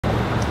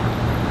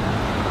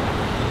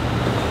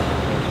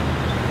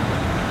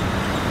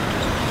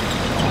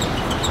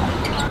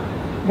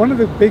One of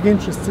the big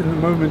interests in the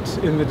moment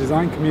in the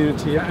design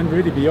community and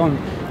really beyond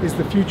is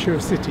the future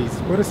of cities.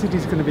 What are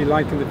cities going to be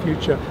like in the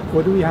future?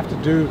 What do we have to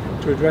do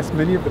to address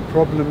many of the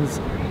problems,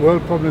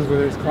 world problems,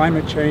 whether it's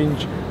climate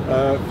change,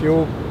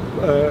 fuel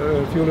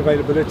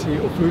availability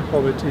or food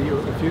poverty or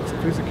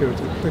food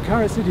security. So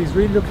Carrot City is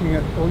really looking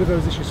at all of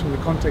those issues from the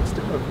context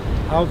of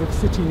how the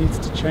city needs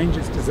to change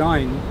its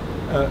design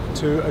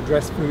to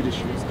address food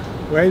issues.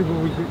 Where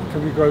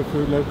can we grow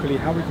food locally,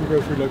 how we can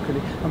grow food locally,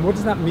 and what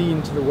does that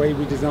mean to the way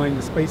we design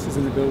the spaces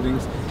in the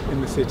buildings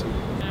in the city?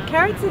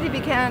 Carrot City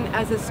began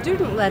as a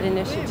student-led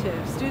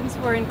initiative. Students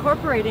were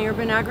incorporating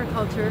urban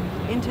agriculture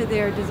into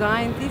their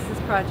design thesis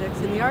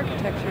projects in the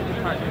architecture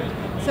department.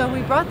 So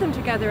we brought them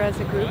together as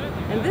a group,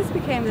 and this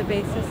became the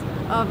basis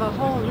of a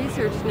whole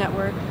research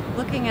network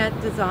looking at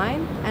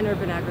design and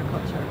urban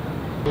agriculture.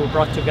 We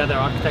brought together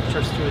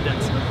architecture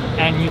students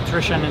and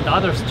nutrition and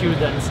other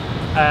students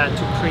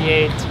to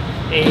create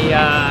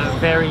a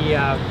very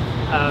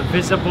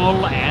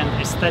visible and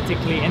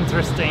aesthetically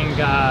interesting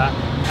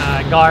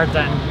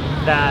garden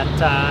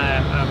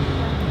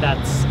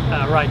that's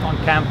right on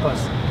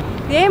campus.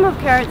 The aim of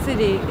Carrot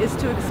City is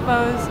to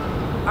expose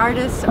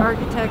artists,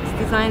 architects,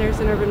 designers,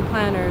 and urban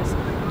planners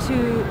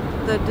to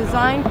the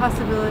design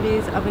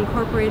possibilities of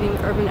incorporating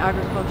urban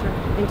agriculture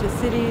into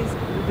cities,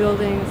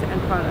 buildings,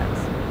 and products.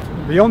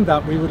 Beyond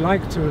that, we would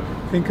like to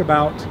think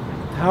about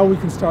how we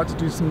can start to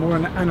do some more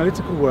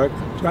analytical work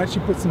to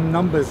actually put some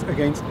numbers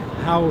against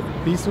how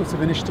these sorts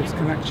of initiatives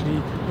can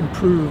actually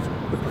improve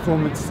the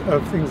performance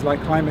of things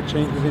like climate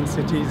change within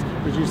cities,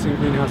 reducing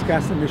greenhouse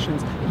gas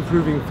emissions,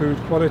 improving food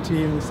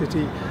quality in the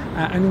city,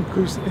 and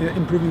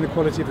improving the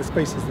quality of the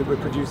spaces that we're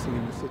producing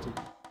in the city.